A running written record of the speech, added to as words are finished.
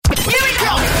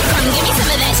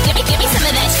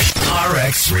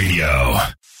RX Radio.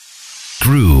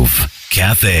 Groove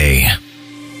Cafe.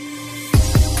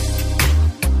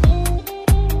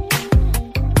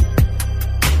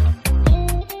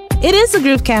 It is the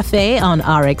Groove Cafe on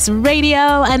RX Radio,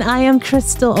 and I am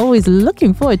Crystal, always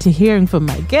looking forward to hearing from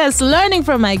my guests, learning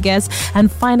from my guests,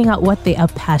 and finding out what they are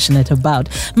passionate about.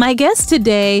 My guest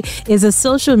today is a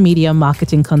social media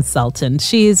marketing consultant.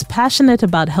 She is passionate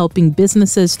about helping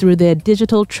businesses through their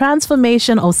digital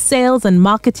transformation of sales and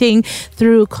marketing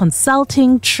through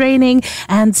consulting, training,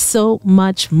 and so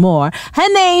much more.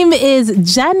 Her name is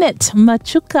Janet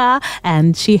Machuka,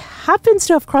 and she happens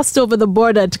to have crossed over the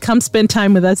border to come spend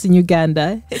time with us in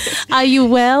Uganda. Are you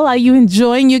well? Are you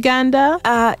enjoying Uganda?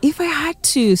 If I had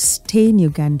to stay in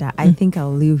Uganda, I think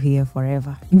I'll live here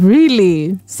forever.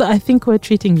 Really? So I think we're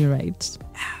treating you right.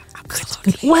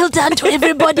 Absolutely. Well done to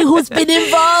everybody who's been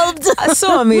involved.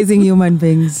 So amazing human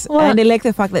beings. What? And I like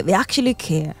the fact that they actually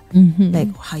care. Like,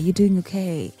 are you doing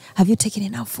okay? Have you taken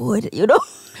enough food? You know?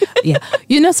 Yeah.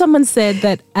 You know, someone said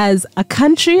that as a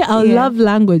country, our love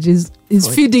language is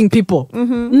feeding people.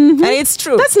 And it's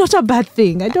true. That's not a bad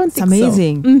thing. I don't It's think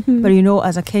amazing. so. But you know,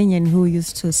 as a Kenyan who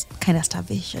used to kind of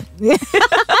starvation,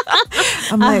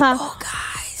 I'm like, oh,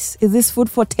 guys, is this food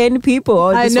for 10 people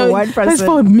or just for one person? Just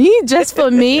for me, just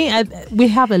for me. We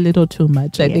have a little too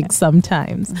much, I think,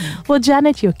 sometimes. Well,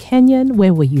 Janet, you're Kenyan.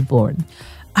 Where were you born?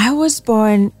 I was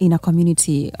born in a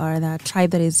community or the tribe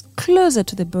that is closer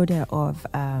to the border of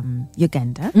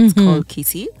Uganda. It's called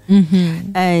Kisii.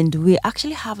 And we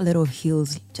actually have little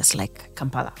hills just like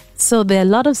Kampala. So there are a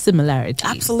lot of similarities.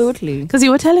 Absolutely. Because you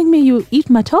were telling me you eat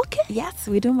matoke? Yes,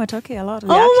 we do matoke a lot.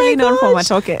 We're actually known for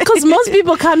matoke. Because most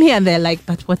people come here and they're like,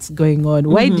 but what's going on?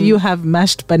 Why do you have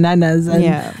mashed bananas? And,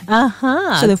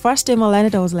 So the first time I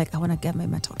landed, I was like, I want to get my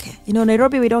matoke. You know,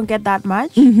 Nairobi, we don't get that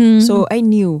much. So I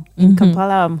knew in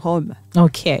Kampala, I'm home.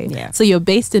 Okay. Yeah. So you're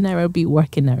based in Nairobi,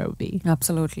 work in Nairobi.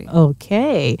 Absolutely.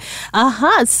 Okay.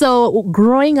 So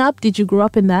growing up, did you grow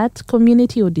up in that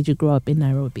community or did you grow up in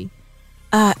Nairobi?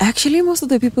 Actually, most of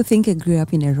the people think I grew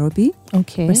up in Nairobi.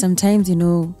 Okay. But sometimes, you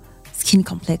know, skin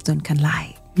complexion can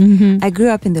lie. I grew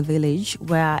up in the village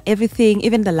where everything,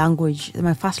 even the language,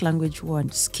 my first language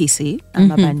was Kisii.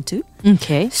 I'm a Bantu.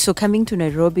 Okay. So coming to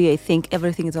Nairobi, I think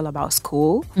everything is all about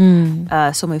school.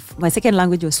 So my second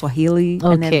language was Swahili.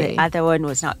 And then the other one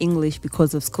was now English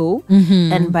because of school.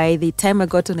 And by the time I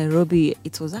got to Nairobi,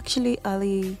 it was actually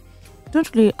early,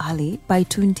 not really early, by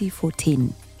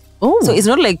 2014. Oh. So it's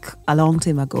not like a long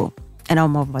time ago. And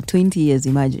I'm over 20 years,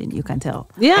 imagine, you can tell.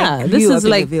 Yeah, I this grew is up in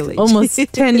like the village. almost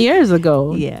 10 years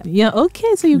ago. Yeah. Yeah,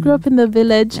 okay. So you grew up in the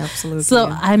village. Absolutely. So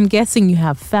I'm guessing you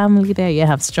have family there. You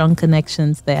have strong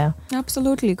connections there.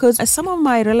 Absolutely. Because some of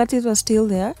my relatives were still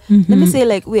there. Let me say,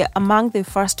 like, we're among the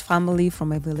first family from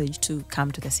my village to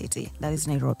come to the city. That is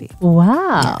Nairobi.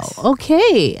 Wow. Yes.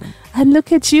 Okay. And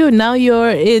look at you. Now you're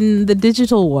in the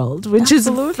digital world, which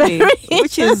Absolutely. is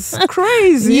Which is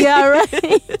crazy. yeah,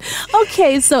 right.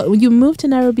 Okay, so you moved to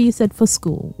Nairobi, you said, for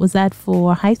school. Was that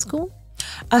for high school?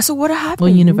 So what happened? Or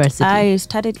university? I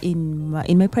started in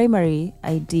my primary.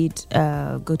 I did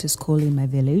go to school in my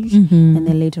village, and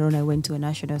then later on I went to a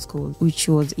national school, which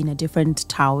was in a different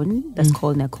town that's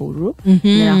called Nakuru. And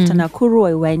then after Nakuru,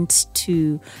 I went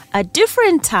to a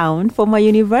different town for my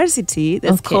university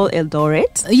that's called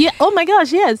Eldoret. Yeah. Oh my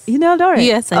gosh, yes. You know Eldoret?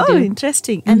 Yes, I do. Oh,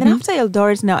 interesting. And then after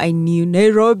Eldoret, now I knew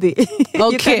Nairobi. You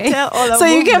Okay. can tell all the So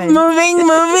you kept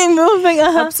movement. moving.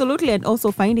 Absolutely, and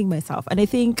also finding myself. And I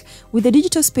think with the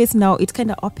digital space now, it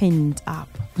kind of opened up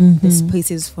the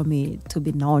spaces for me to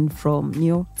be known from,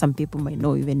 you know, some people might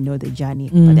even know the journey,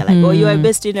 but they're like, oh, you are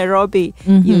based in Nairobi.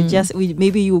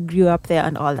 Maybe you grew up there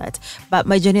and all that. But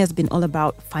my journey has been all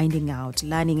about finding out,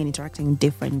 learning and interacting with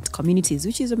different communities,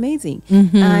 which is amazing.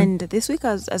 And this week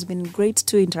has been great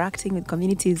too, interacting with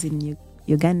communities in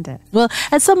Uganda. Well,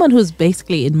 as someone who's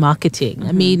basically in marketing,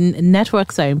 I mean,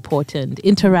 networks are important.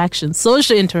 Interaction,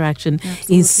 social interaction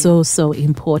is so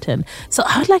important. So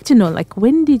I would like to know, like,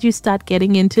 when did you start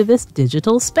getting into this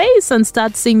digital space and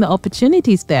start seeing the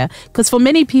opportunities there? Because for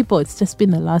many people, it's just been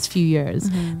the last few years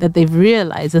that they've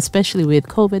realized, especially with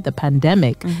COVID, the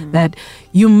pandemic, that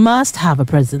you must have a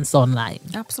presence online.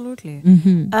 Absolutely.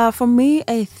 For me,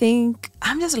 I think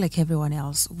I'm just like everyone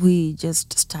else. We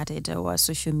just started our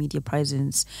social media presence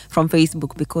from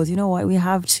Facebook because, you know what, we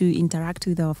have to interact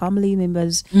with our family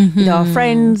members, with our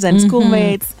friends and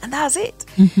schoolmates, and that's it.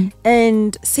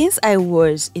 And since I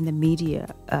was in the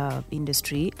media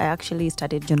industry, I actually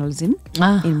studied journalism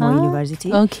in my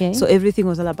university. Okay. So everything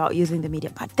was all about using the media.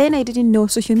 But then I didn't know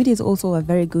social media is also a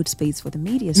very good space for the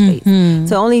media space.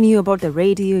 So I only knew about the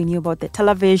radio, I knew about the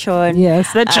television.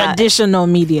 Yes, the traditional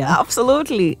media.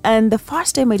 Absolutely. And the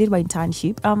first time I did my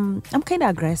internship, I'm kind of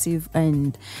aggressive,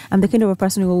 and I'm the kind of a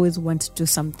person who always wants to do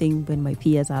something when my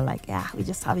peers are like, yeah, we're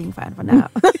just having fun for now.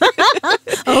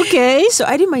 Okay. So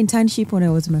I did my internship when I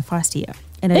was in my first year.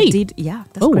 And Hey. I did, yeah,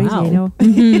 that's Oh, crazy, wow. I know.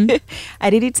 I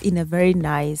did it in a very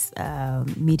nice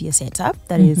media setup.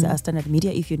 That is Standard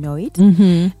Media, if you know it.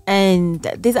 And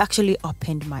this actually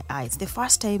opened my eyes. The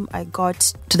first time I got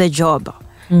to the job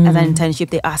as an internship,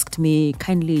 they asked me,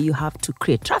 kindly, you have to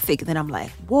create traffic. Then I'm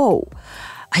like, whoa,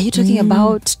 are you talking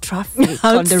about traffic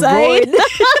on the Outside? road?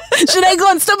 Should I go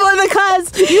and stop all the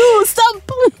cars? You stop.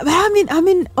 But I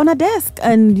mean, on a desk,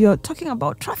 and you're talking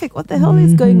about traffic. What the hell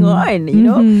is going on? You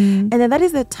know. And then that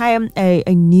is the time I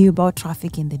knew about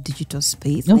traffic in the digital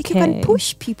space. Like you Okay. can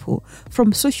push people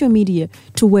from social media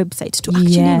to websites to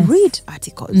actually Yes. read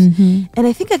articles. And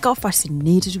I think I got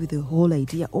fascinated with the whole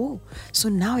idea. Oh, so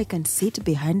now I can sit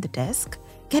behind the desk,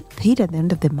 get paid at the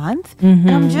end of the month, and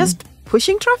I'm just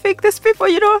pushing traffic. These people,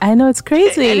 you know. I know, it's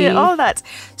crazy. And all that.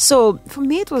 So for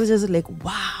me, it was just like,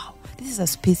 wow, this is a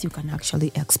space you can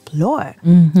actually explore.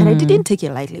 And I didn't take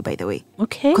it lightly, by the way.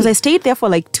 Okay. Because I stayed there for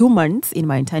like 2 months in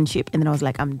my internship, and then I was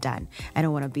like, I'm done. I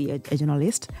don't want to be a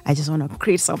journalist. I just want to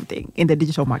create something in the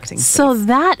digital marketing space. So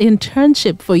that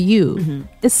internship for you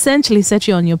essentially set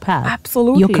you on your path.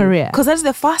 Absolutely. Your career. Because that's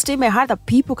the first time I heard that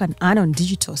people can earn on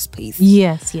digital space.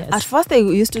 Yes, yes. At first, I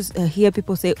used to hear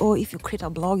people say, oh, if you create a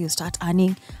blog, you start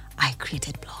earning. I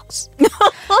created blogs.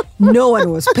 No one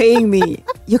was paying me.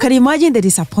 You can imagine the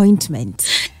disappointment.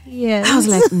 yes. I was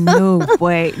like, no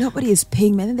way, nobody is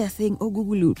paying me. And then they're saying, oh,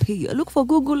 Google will pay you. I look for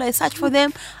Google, I search for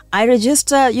them, I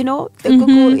register, you know, the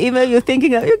Google email, you're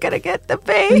thinking, you're going to get the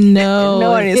pay. No, No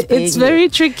one is paying it's you. very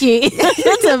tricky.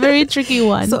 It's a very tricky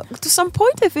one. So to some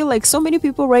point, I feel like so many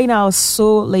people right now are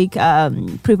so like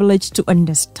privileged to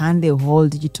understand the whole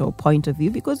digital point of view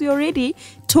because we already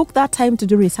took that time to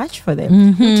do research for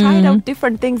them. We tried out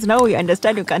different things. Now we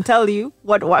understand. We can tell you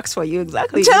what works for you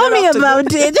exactly. Tell You don't me have to do- about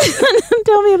it.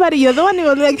 Tell me about it. You're the one who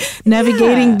was like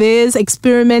navigating this,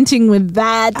 experimenting with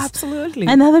that. Absolutely.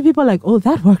 And other people are like, oh,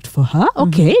 that worked for her.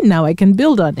 Okay, now I can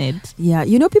build on it. Yeah,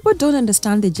 you know, people don't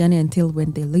understand the journey until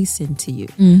when they listen to you.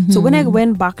 So when I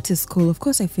went back to school, of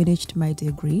course, I finished my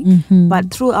degree.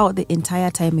 But throughout the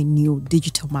entire time, I knew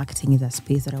digital marketing is a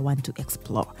space that I want to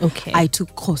explore. Okay. I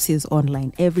took courses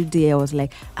online. Every day I was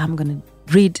like, I'm going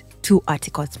to read 2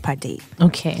 articles per day.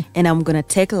 Okay. And I'm going to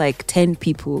take like 10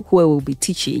 people who I will be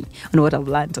teaching on what I've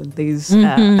learned on these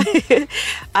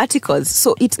articles.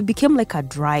 So it became like a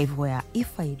drive where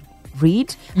if I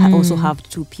read, I also have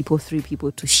 2 people, 3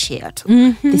 people to share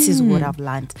to. This is what I've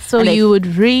learned. So And I you would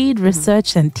read,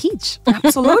 research, and teach.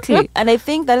 Absolutely. And I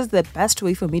think that is the best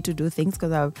way for me to do things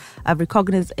because I've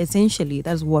recognized essentially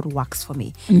that's what works for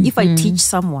me. If I teach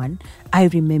someone, I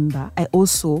remember, I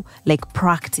also like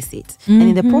practice it. And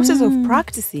in the process of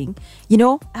practicing, you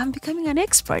know, I'm becoming an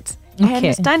expert. Okay.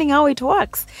 Understanding how it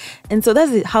works. And so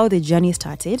that's how the journey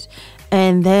started.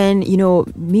 And then, you know,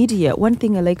 media, one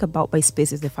thing I like about my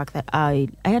space is the fact that I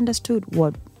understood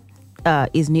what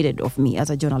is needed of me as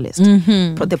a journalist.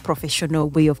 The professional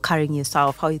way of carrying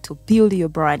yourself, how to build your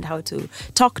brand, how to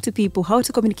talk to people, how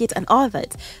to communicate and all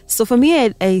that. So for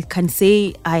me, I can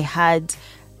say I had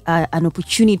an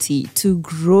opportunity to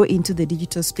grow into the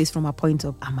digital space from a point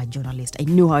of I'm a journalist. I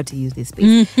know how to use this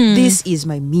space. This is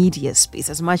my media space.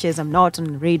 As much as I'm not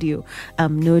on radio,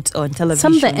 I'm not on television.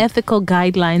 Some of the ethical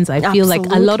guidelines, I feel like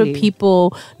a lot of Absolutely.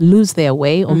 people lose their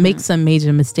way or make some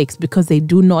major mistakes because they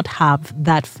do not have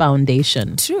that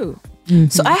foundation. True.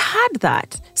 So I had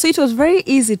that. So it was very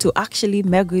easy to actually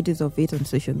make good use of it on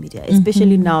social media,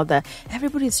 especially now that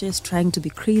everybody's just trying to be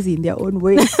crazy in their own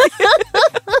way.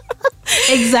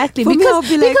 Exactly. For me, I'll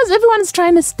be like- because everyone's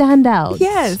trying to stand out.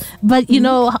 Yes. But you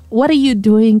know, what are you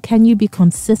doing? Can you be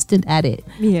consistent at it?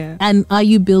 Yeah. And are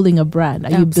you building a brand?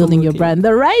 Are you building your Absolutely. brand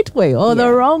the right way or the Yeah.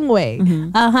 wrong way?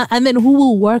 And then who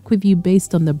will work with you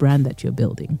based on the brand that you're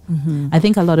building? I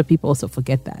think a lot of people also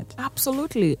forget that.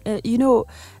 Absolutely. You know,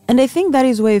 and I think that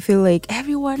is why I feel like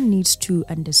everyone needs to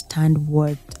understand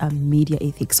what media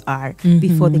ethics are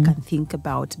before they can think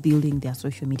about building their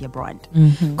social media brand.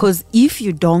 Because if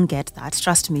you don't get that,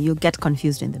 trust me, you'll get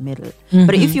confused in the middle.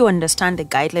 But if you understand the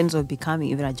guidelines of becoming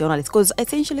even a journalist, because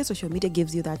essentially social media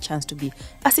gives you that chance to be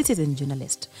a citizen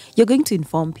journalist. You're going to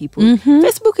inform people.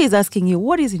 Facebook is asking you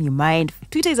what is in your mind.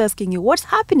 Twitter is asking you what's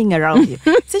happening around you.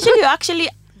 Essentially, you're actually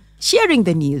sharing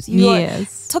the news. You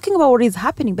Yes. are talking about what is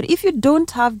happening. But if you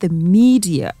don't have the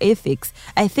media ethics,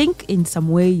 I think in some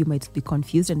way you might be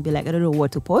confused and be like, I don't know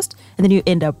what to post. And then you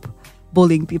end up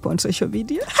bullying people on social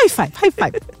media. High five, high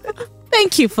five.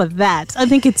 Thank you for that. I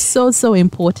think it's so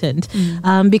important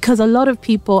because a lot of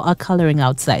people are coloring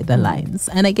outside the lines.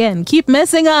 And again, keep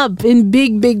messing up in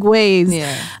big ways.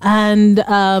 Yeah. And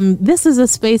this is a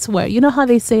space where, you know how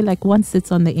they say, like, once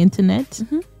it's on the internet,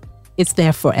 it's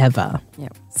there forever. Yeah.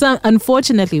 So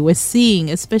unfortunately, we're seeing,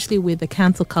 especially with the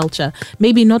cancel culture,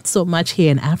 maybe not so much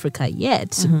here in Africa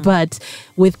yet, but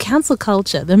with cancel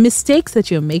culture, the mistakes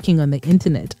that you're making on the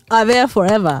internet are there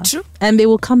forever. True. And they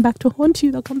will come back to haunt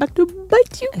you. They'll come back to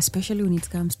bite you. Especially when it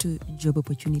comes to job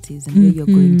opportunities and where you're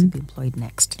going to be employed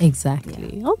next.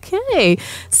 Exactly. Yeah. Okay.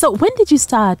 So when did you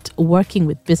start working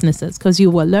with businesses? Because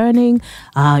you were learning,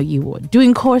 you were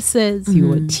doing courses, you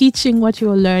were teaching what you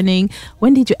were learning.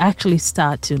 When did you actually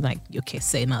start to, like, okay,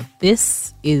 say now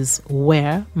this is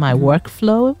where my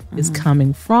workflow is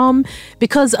coming from?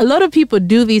 Because a lot of people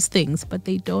do these things, but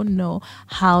they don't know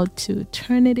how to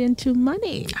turn it into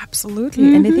money.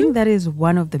 Absolutely. And I think that is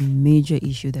one of the major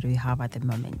issues that we have at the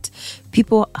moment.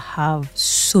 People have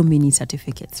so many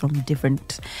certificates from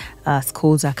different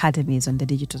schools, academies on the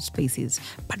digital spaces,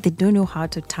 but they don't know how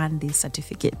to turn these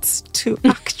certificates to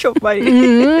actual money.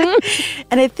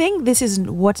 And I think this is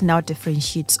what now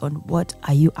differentiates on what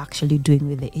are you actually doing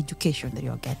with the education that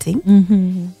you're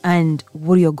getting and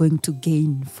what you're going to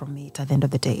gain from it at the end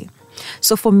of the day.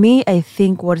 So for me, I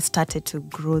think what started to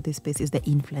grow this space is the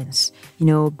influence. You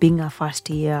know, being a first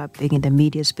year, being in the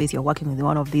media space, you're working with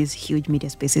one of these huge media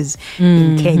spaces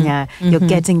in Kenya, you're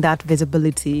getting that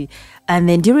visibility. And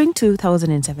then during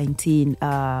 2017,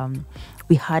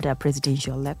 we had a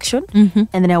presidential election. And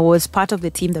then I was part of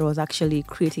the team that was actually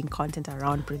creating content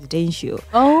around presidential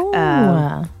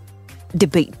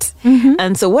debate.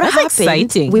 And so what happened,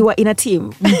 exciting. we were in a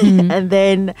team. And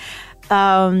then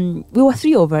we were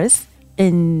three of us,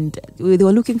 and they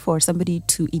were looking for somebody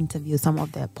to interview some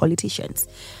of the politicians.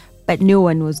 But no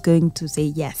one was going to say,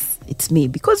 yes, it's me.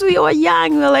 Because we were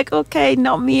young, we were like, okay,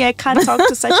 not me. I can't talk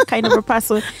to such a kind of a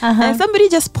person. And somebody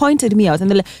just pointed me out.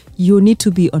 And they're like, you need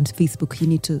to be on Facebook. You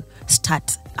need to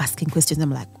start asking questions.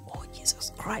 I'm like, oh,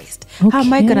 Jesus Christ. How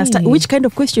am I going to start? Which kind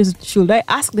of questions should I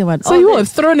ask them? And So you were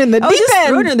thrown in the deep end.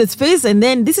 Thrown in the space. And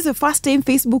then this is the first time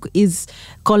Facebook is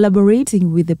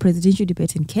collaborating with the presidential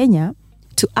debate in Kenya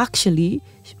to actually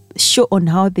show on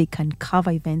how they can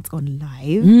cover events on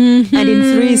live and in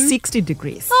 360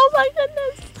 degrees. Oh my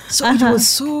goodness. So it was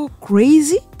so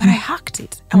crazy, but I hacked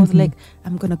it. I was like,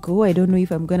 I'm going to go. I don't know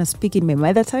if I'm going to speak in my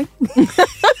mother tongue.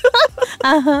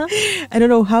 I don't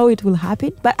know how it will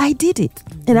happen, but I did it.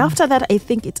 And after that, I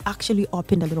think it actually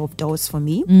opened a lot of doors for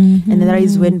me. And then that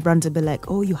is when brands will be like,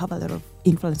 oh, you have a lot of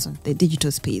influence on the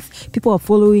digital space. People are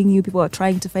following you. People are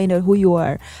trying to find out who you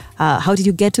are. How did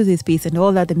you get to this space and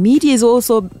all that? The media is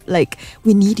also like,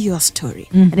 we need your story.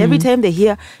 And every time they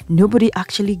hear nobody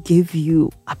actually gave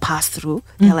you a pass through,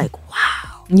 they're like,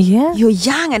 wow. Yeah. You're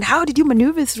young, and how did you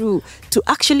maneuver through to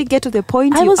actually get to the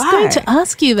point I you was are? going to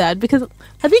ask you that because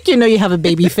I think you know you have a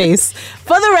baby face.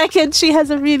 For the record, she has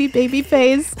a really baby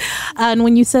face. And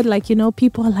when you said, like, you know,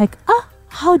 people are like,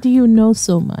 how do you know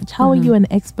so much? How are you an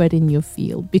expert in your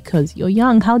field? Because you're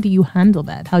young. How do you handle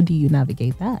that? How do you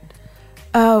navigate that?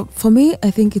 For me,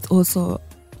 I think it also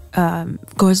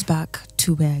goes back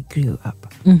to where I grew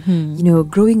up. You know,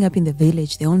 growing up in the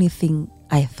village, the only thing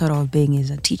I thought of being is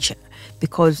a teacher.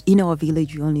 Because in our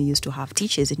village, we only used to have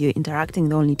teachers and you're interacting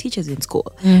with only teachers in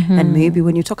school. And maybe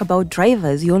when you talk about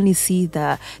drivers, you only see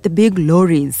the big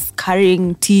lorries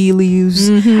carrying tea leaves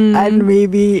and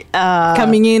maybe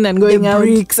coming in and going out.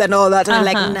 Bricks and all that. And I'm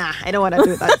like, nah, I don't want to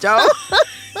do that job.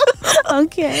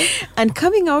 Okay. And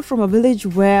coming out from a village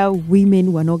where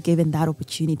women were not given that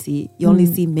opportunity, you only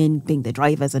see men being the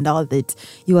drivers and all that.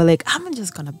 You were like, I'm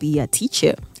just going to be a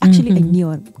teacher. Actually, I knew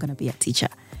I'm going to be a teacher.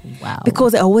 Wow.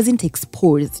 Because I wasn't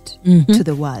exposed to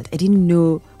the world. I didn't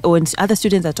know. When other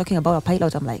students are talking about a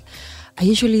pilot, I'm like, I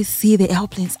usually see the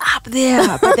airplanes up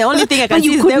there. But the only thing I can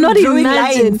see is them drawing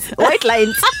lines, white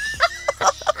lines.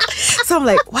 So I'm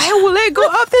like, why will I go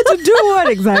up there to do what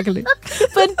exactly?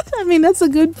 But I mean, that's a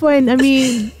good point. I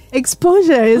mean,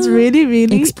 exposure is really,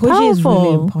 really exposure powerful. Is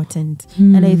really important.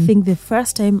 And I think the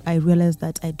first time I realized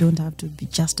that I don't have to be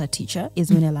just a teacher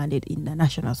is when I landed in the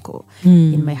national school,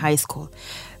 in my high school.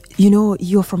 You know,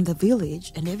 you're from the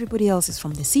village and everybody else is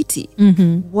from the city.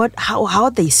 How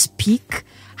they speak,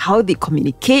 how they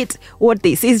communicate, what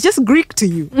they say is just Greek to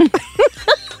you.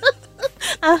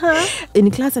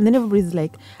 In class, and then everybody's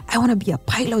like, I want to be a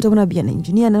pilot, I want to be an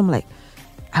engineer. And I'm like,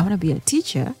 I want to be a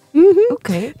teacher.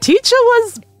 Okay. Teacher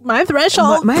was my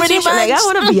threshold. My pretty teacher, much. like, I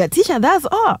want to be a teacher, that's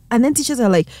all. And then teachers are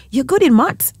like, you're good in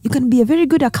maths, you can be a very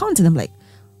good accountant. I'm like,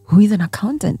 who is an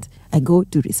accountant? I go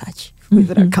do research. Who is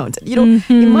an accountant?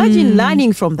 Imagine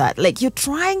learning from that. Like, you're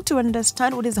trying to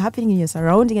understand what is happening in your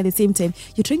surrounding. At the same time,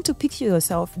 you're trying to picture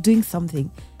yourself doing something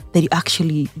that you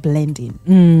actually blend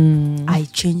in. I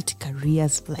changed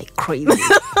careers like crazy.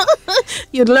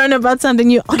 You'd learn about something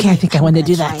new. Okay, I think I want to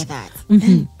do that.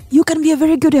 You can be a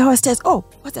very good hostess. Oh,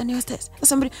 what's an hostess?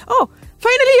 Somebody, oh,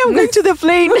 finally I'm going to the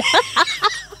plane.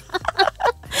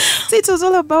 So it was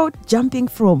all about jumping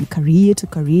from career to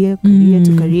career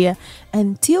to career,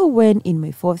 until when in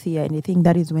my fourth year, and I think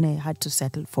that is when I had to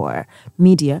settle for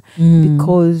media,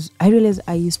 because I realized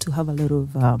I used to have a lot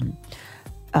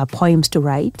of poems to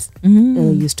write. I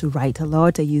used to write a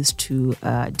lot. I used to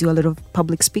do a lot of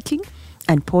public speaking.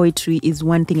 And poetry is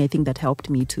one thing I think that helped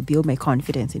me to build my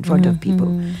confidence in front of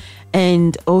people.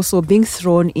 And also being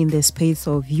thrown in the space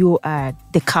of, you are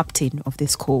the captain of the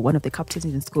school, one of the captains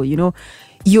in the school,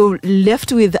 you're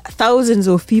left with thousands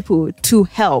of people to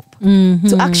help,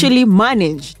 to actually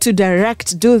manage, to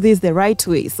direct, do this the right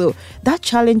way. So that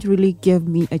challenge really gave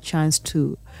me a chance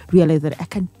to realize that I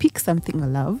can pick something I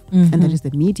love, and that is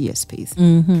the media space.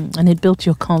 And it built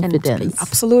your confidence.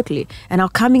 Absolutely. And now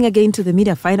coming again to the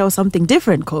media, find out something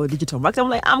different called digital marketing. I'm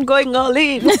like, I'm going all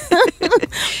in.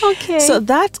 Okay. So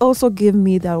that also gave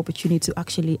me the opportunity to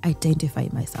actually identify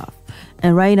myself.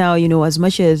 And right now, as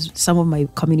much as some of my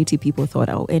community people thought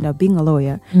I'll end up being a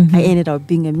lawyer, I ended up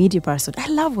being a media person. I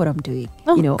love what I'm doing.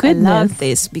 I love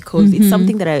this because it's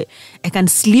something that I can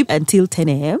sleep until 10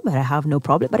 a.m., but I have no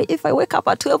problem. But if I wake up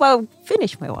at 12, I'll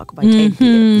finish my work by 10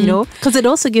 p.m., Because it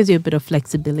also gives you a bit of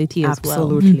flexibility as well.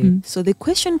 Absolutely. So the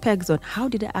question pegs on, how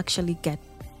did I actually get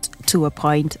to a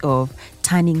point of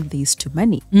turning this to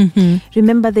money?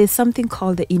 Remember, there's something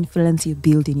called the influence you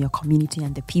build in your community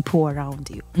and the people around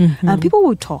you. People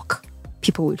will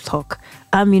talk.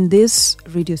 I'm in this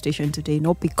radio station today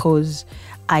not because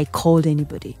I called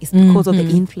anybody. It's because of the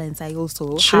influence I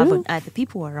also have on other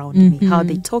people around me, how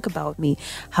they talk about me,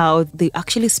 how they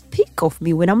actually speak of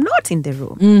me when I'm not in the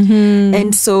room.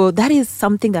 And so that is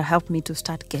something that helped me to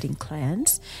start getting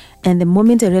clients. And the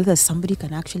moment I realized that somebody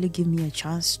can actually give me a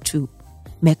chance to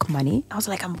make money, I was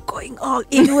like, I'm going all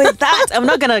in with that. I'm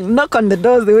not going to knock on the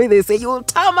doors the way they say, you'll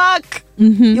tarmac,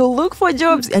 you'll look for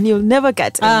jobs and you'll never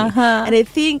get any. And I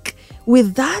think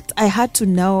with that, I had to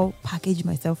now package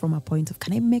myself from a point of,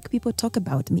 can I make people talk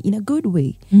about me in a good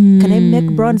way? Can I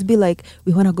make brands be like,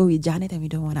 we want to go with Janet and we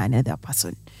don't want another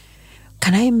person?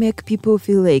 Can I make people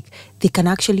feel like they can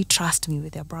actually trust me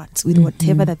with their brands, with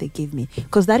whatever that they give me?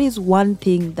 Because that is one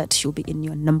thing that should be in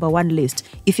your number one list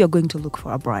if you're going to look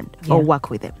for a brand or work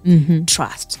with them.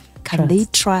 Trust. Can they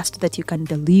trust that you can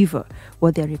deliver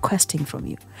what they're requesting from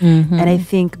you? And I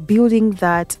think building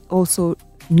that also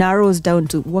narrows down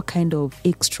to what kind of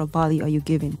extra value are you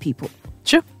giving people.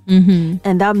 Sure.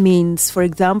 And that means, for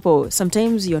example,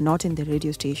 sometimes you're not in the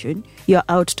radio station, you're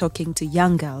out talking to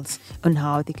young girls on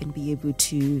how they can be able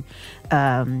to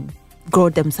grow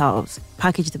themselves,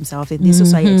 package themselves in this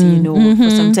society. For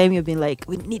some time you've been like,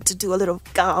 we need to do a lot of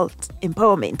girl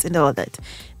empowerment and all that.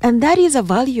 And that is a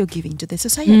value you're giving to the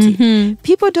society.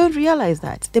 People don't realize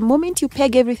that. The moment you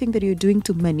peg everything that you're doing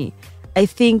to money, I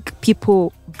think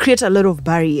people create a lot of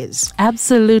barriers.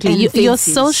 Absolutely. Your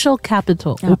social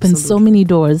capital opens so many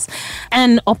doors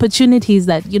and opportunities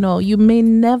that, you may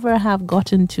never have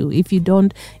gotten to if you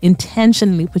don't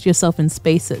intentionally put yourself in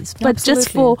spaces. But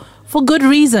just for good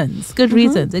reasons.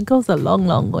 Reasons. It goes a long,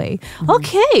 long way.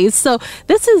 Okay. So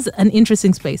this is an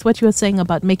interesting space. What you were saying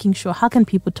about making sure, how can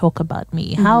people talk about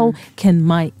me? How can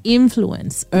my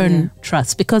influence earn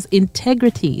trust? Because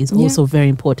integrity is also very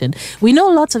important. We know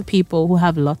lots of people who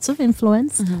have lots of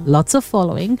influence, lots of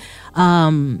following,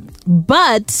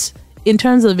 but in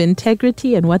terms of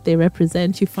integrity and what they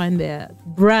represent, you find their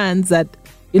brands that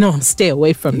stay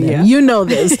away from them. You know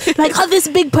this. Like, this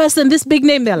big person, this big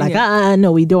name. They're like,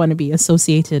 no, we don't want to be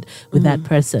associated with that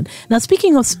person. Now,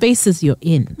 speaking of spaces you're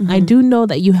in, I do know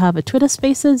that you have a Twitter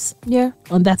Spaces. Yeah.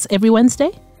 And that's every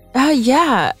Wednesday?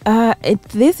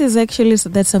 This is actually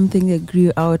that's something that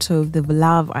grew out of the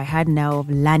love I had now of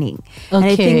learning. And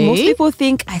I think most people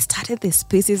think I started the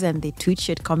Spaces and the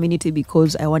Twitch community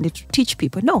because I wanted to teach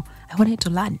people. No, I wanted to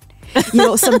learn.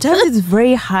 Sometimes it's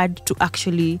very hard to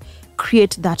actually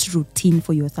create that routine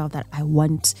for yourself that I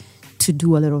want to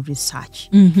do a lot of research.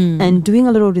 And doing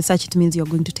a lot of research, it means you're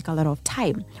going to take a lot of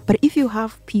time. But if you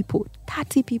have people,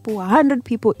 30 people, 100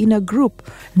 people in a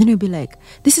group, then you'll be like,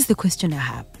 this is the question I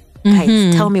have.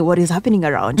 Guys, tell me what is happening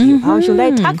around you. How should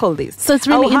I tackle this? So it's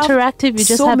really interactive. You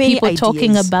just have people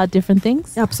talking about different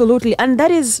things? Absolutely. And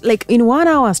that is like in 1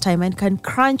 hour's time, I can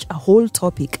crunch a whole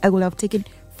topic. I will have taken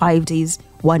 5 days,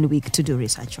 1 week to do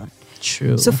research on.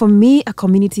 True. So for me, a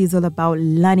community is all about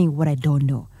learning what I don't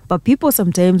know, But people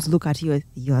sometimes look at you as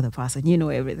you're the person, you know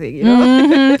everything, you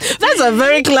know. That's a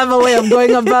very clever way of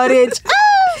going about it.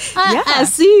 I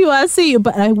see you.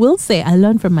 But I will say I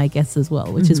learn from my guests as well,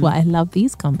 which is why I love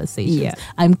these conversations. Yeah.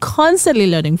 I'm constantly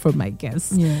learning from my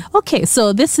guests. Yeah. Okay,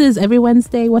 so this is every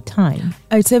Wednesday. What time?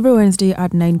 It's every Wednesday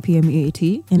at 9 p.m.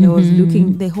 EAT. And I was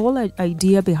looking, the whole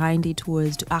idea behind it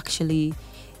was to actually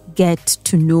get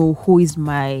to know who is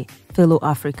my fellow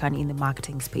African in the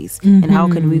marketing space and how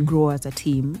can we grow as a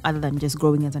team other than just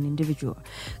growing as an individual.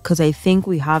 Because I think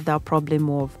we have that problem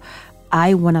of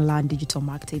I want to learn digital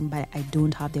marketing, but I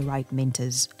don't have the right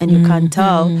mentors. And you can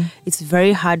tell it's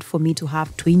very hard for me to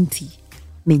have 20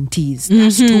 mentees.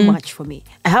 That's too much for me.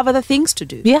 I have other things to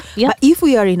do. Yeah. But if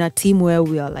we are in a team where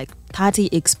we are like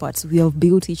 30 experts, we have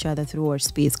built each other through our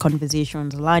space,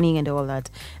 conversations, learning and all that.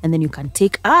 And then you can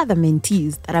take other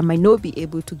mentees that I might not be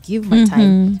able to give my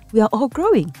time. We are all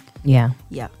growing. Yeah.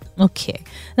 Okay.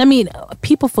 I mean,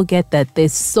 people forget that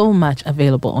there's so much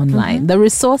available online. The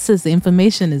resources, the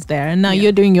information is there. And now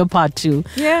you're doing your part too.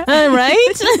 Yeah.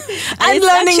 Right? And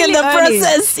learning in the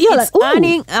process. You're like,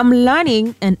 ooh. I'm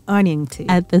learning and earning too.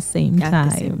 At the same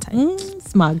time.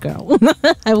 Smart girl.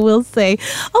 I will say.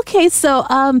 Okay, so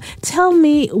tell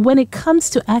me, when it comes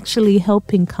to actually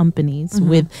helping companies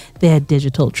with their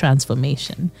digital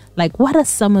transformation, like what are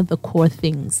some of the core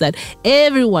things that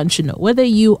everyone should know, whether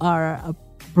you are a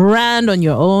brand on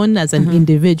your own as an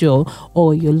individual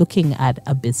or you're looking at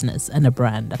a business and a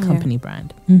brand, a company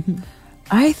brand?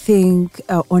 I think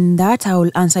on that I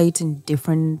will answer it in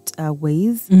different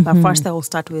ways. But first I will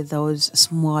start with those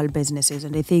small businesses.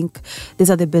 And I think these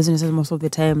are the businesses most of the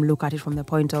time look at it from the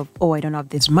point of, oh, I don't have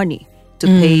this money to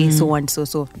pay so and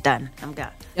so done. I'm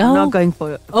gone. I'm not going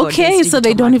for okay, this so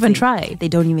they don't even marketing. try. They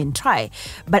don't even try.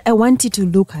 But I want you to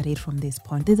look at it from this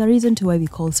point. There's a reason to why we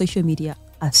call social media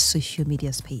a social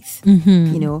media space.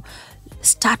 You know,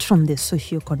 start from the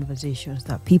social conversations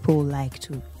that people like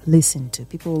to listen to,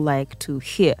 people like to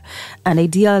hear. And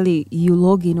ideally, you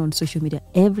log in on social media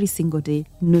every single day,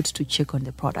 not to check on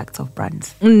the products of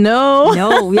brands.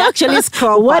 No, we actually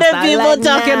scroll. What past are that, people like,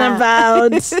 talking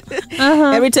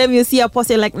about? Every time you see a post,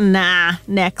 you're like, nah,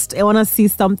 next. I want to see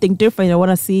something different. I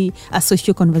want to see a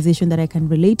social conversation that I can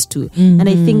relate to. And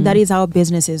I think that is how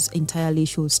businesses entirely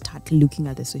should start looking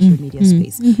at the social media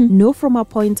space. No from a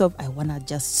point of, I want to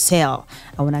just sell.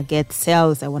 I want to get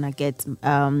sales. I want to get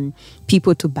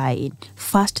people to buy in.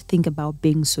 First, think about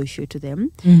being social to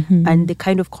them and the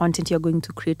kind of content you're going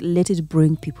to create. Let it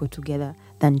bring people together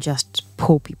than just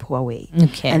pull people away.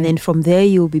 Okay. And then from there,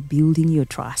 you'll be building your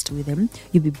trust with them.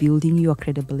 You'll be building your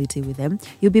credibility with them.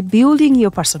 You'll be building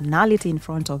your personality in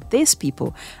front of these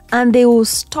people. And they will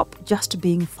stop just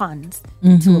being fans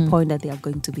to a point that they are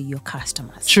going to be your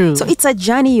customers. True. So it's a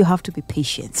journey. You have to be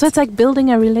patient. So it's like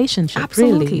building a relationship,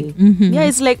 Absolutely. really. Yeah,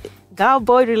 it's like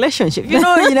girl-boy relationship. You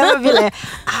know, you never be like,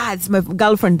 it's my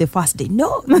girlfriend the first day.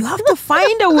 No, you have to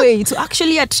find a way to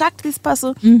actually attract this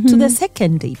person to the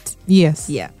second date. Yes.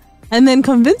 Yeah. And then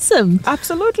convince them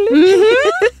Absolutely.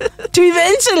 to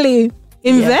eventually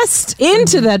invest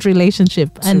into that relationship.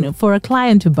 And for a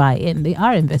client to buy in, they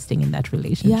are investing in that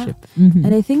relationship. And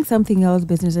I think something else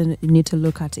businesses need to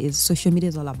look at is social media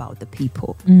is all about the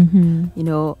people. You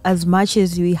know, as much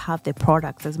as we have the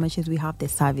products, as much as we have the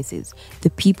services,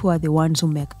 the people are the ones who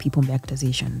make people make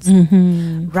decisions.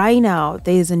 Right now,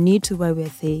 there is a need to where we're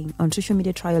saying on social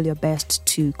media, try your best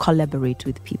to collaborate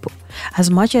with people. As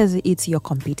much as it's your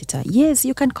competitor, yes,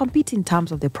 you can compete in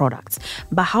terms of the products,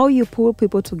 but how you pull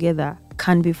people together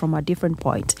can be from a different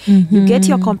point. You get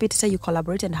your competitor, you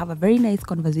collaborate and have a very nice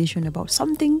conversation about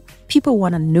something people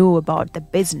want to know about the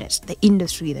business, the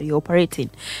industry that you operate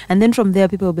in. And then from there,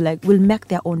 people will be like, we'll make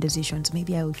their own decisions.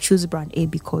 Maybe I will choose brand A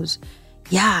because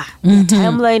the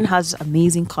timeline has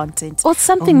amazing content. Or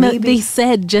something that they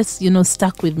said just,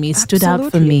 stuck with me, stood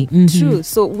out for me. True.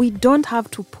 So we don't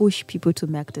have to push people to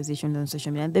make decisions on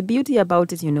social media. And the beauty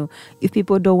about it, if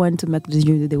people don't want to make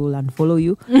decisions, they will unfollow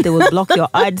you. They will block your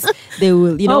ads. They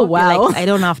will, be like, I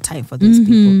don't have time for these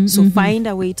people. So find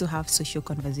a way to have social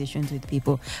conversations with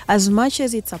people. As much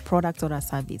as it's a product or a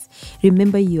service,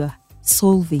 remember you are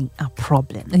solving a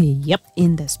problem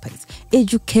in the space.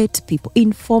 Educate people,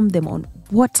 inform them on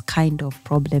what kind of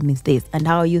problem is this and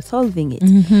how are you solving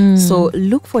it. So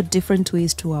look for different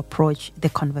ways to approach the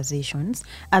conversations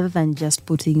other than just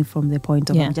putting from the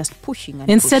point of I'm just pushing.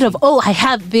 Instead of, I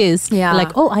have this,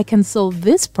 like, I can solve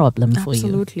this problem for you.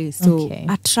 Absolutely. So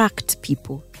attract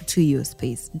people to your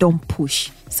space. Don't push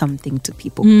something to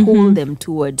people. Pull them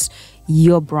towards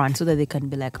your brand so that they can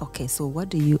be like, okay, so what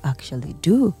do you actually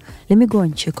do? Let me go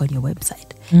and check on your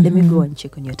website. Let me go and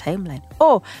check on your timeline.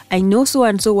 Oh, I know so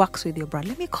and so works with your brand.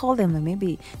 Let me call them and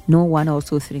maybe know one or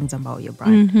two things about your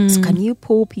brand. So can you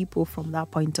pull people from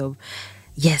that point of,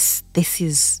 yes, this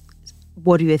is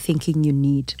what you are thinking you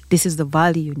need. This is the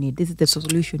value you need. This is the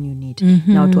solution you need.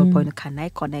 Now to a point of, can I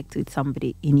connect with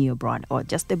somebody in your brand or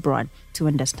just the brand to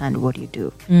understand what you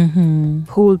do?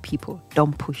 Pull people.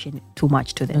 Don't push it too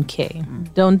much to them. Okay.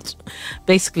 Don't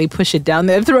basically push it down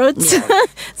their throats. Yeah.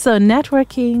 So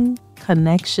networking,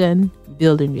 connection,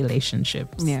 building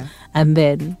relationships. Yeah. And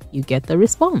then you get the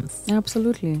response.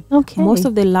 Absolutely. Okay. Most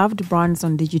of the loved brands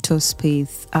on digital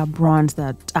space are brands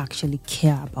that actually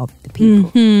care about the people.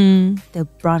 The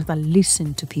brands that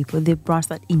listen to people. The brands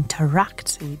that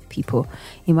interact with people.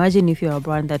 Imagine if you're a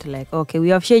brand that like, okay, we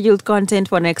have scheduled content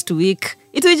for next week.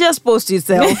 It will just post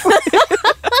itself.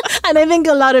 And I think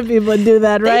a lot of people do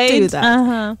that, right? They do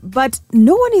that. But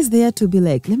no one is there to be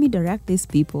like, let me direct these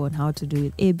people on how to do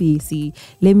it. A, B, C.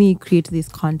 Let me create this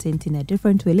content in a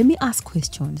different way. Let me ask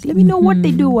questions. Let me know what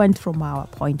they do want from our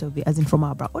point of view, as in from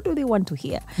our brand. What do they want to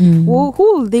hear?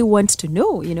 Who they want to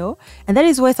know, you know? And that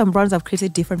is why some brands have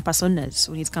created different personas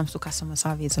when it comes to customer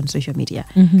service on social media.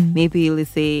 Maybe let's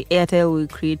say Airtel will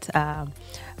create a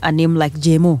name like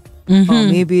JMO. Or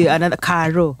maybe another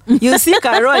Caro. You see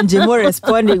Caro and Jemo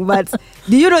responding, but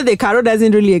do you know the Caro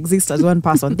doesn't really exist as one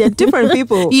person? They're different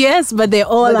people. Yes, but they're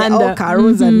all under all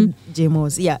Caros and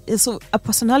Jemos. Yeah. So a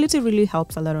personality really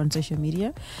helps a lot on social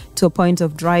media to a point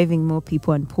of driving more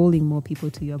people and pulling more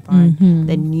people to your brand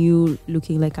than you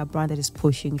looking like a brand that is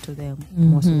pushing to them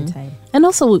most of the time. And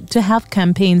also to have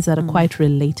campaigns that are quite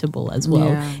relatable as well.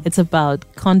 Yeah. It's about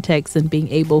context and being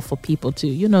able for people to,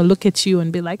 you know, look at you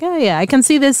and be like, oh yeah, I can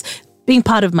see this being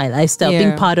part of my lifestyle,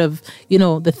 being part of, you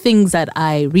know, the things that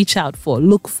I reach out for,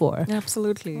 look for.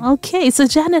 Absolutely. Okay. So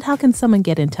Janet, how can someone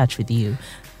get in touch with you?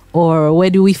 Or where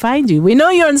do we find you? We know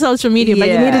you're on social media, but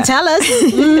you need to tell us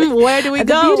where do we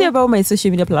go? The beauty about my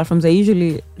social media platforms, I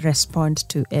usually respond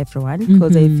to everyone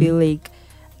because I feel like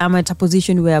I'm at a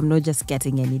position where I'm not just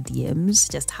getting any DMs,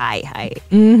 just hi.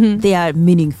 They are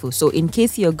meaningful. So in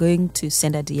case you're going to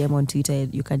send a DM on Twitter,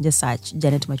 you can just search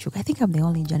Janet Machuka. I think I'm the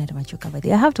only Janet Machuka, but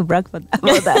I have to brag about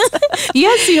that.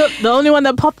 Yes, you're the only one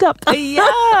that popped up.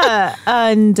 Yeah.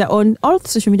 And on all the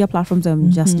social media platforms, I'm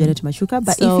just Janet Machuka.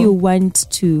 But if you want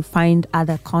to find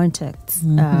other contacts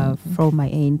from my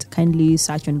end, kindly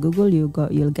search on Google.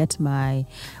 You'll get my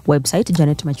website,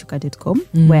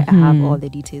 janetmachuka.com, where I have all the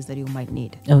details that you might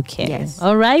need. Okay. Yes.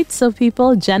 All right. So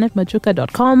people,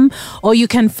 janetmachuka.com, or you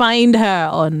can find her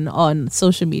on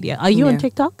social media. Are you on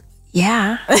TikTok?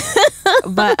 Yeah.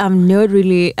 But I'm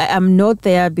not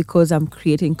there because I'm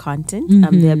creating content.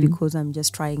 I'm there because I'm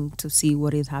just trying to see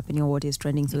what is happening or what is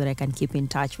trending so that I can keep in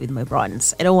touch with my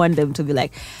brands. I don't want them to be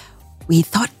like, we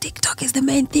thought TikTok is the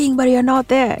main thing, but you're not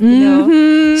there. You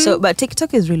know? So, but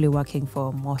TikTok is really working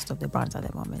for most of the brands at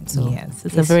the moment. So yes,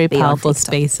 it's a very powerful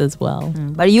space as well.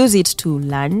 But use it to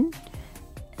learn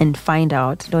and find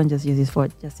out. Don't just use it for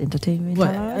just entertainment.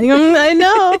 I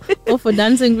know. Or for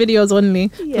dancing videos only.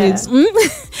 Yeah.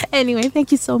 Anyway,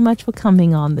 thank you so much for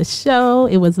coming on the show.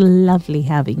 It was lovely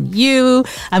having you.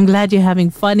 I'm glad you're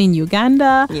having fun in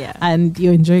Uganda. Yeah. And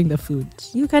you're enjoying the food.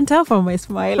 You can tell from my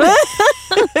smile.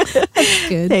 That's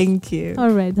good. Thank you. All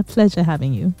right. A pleasure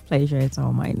having you. Pleasure, it's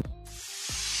all mine.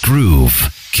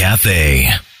 Groove Cafe.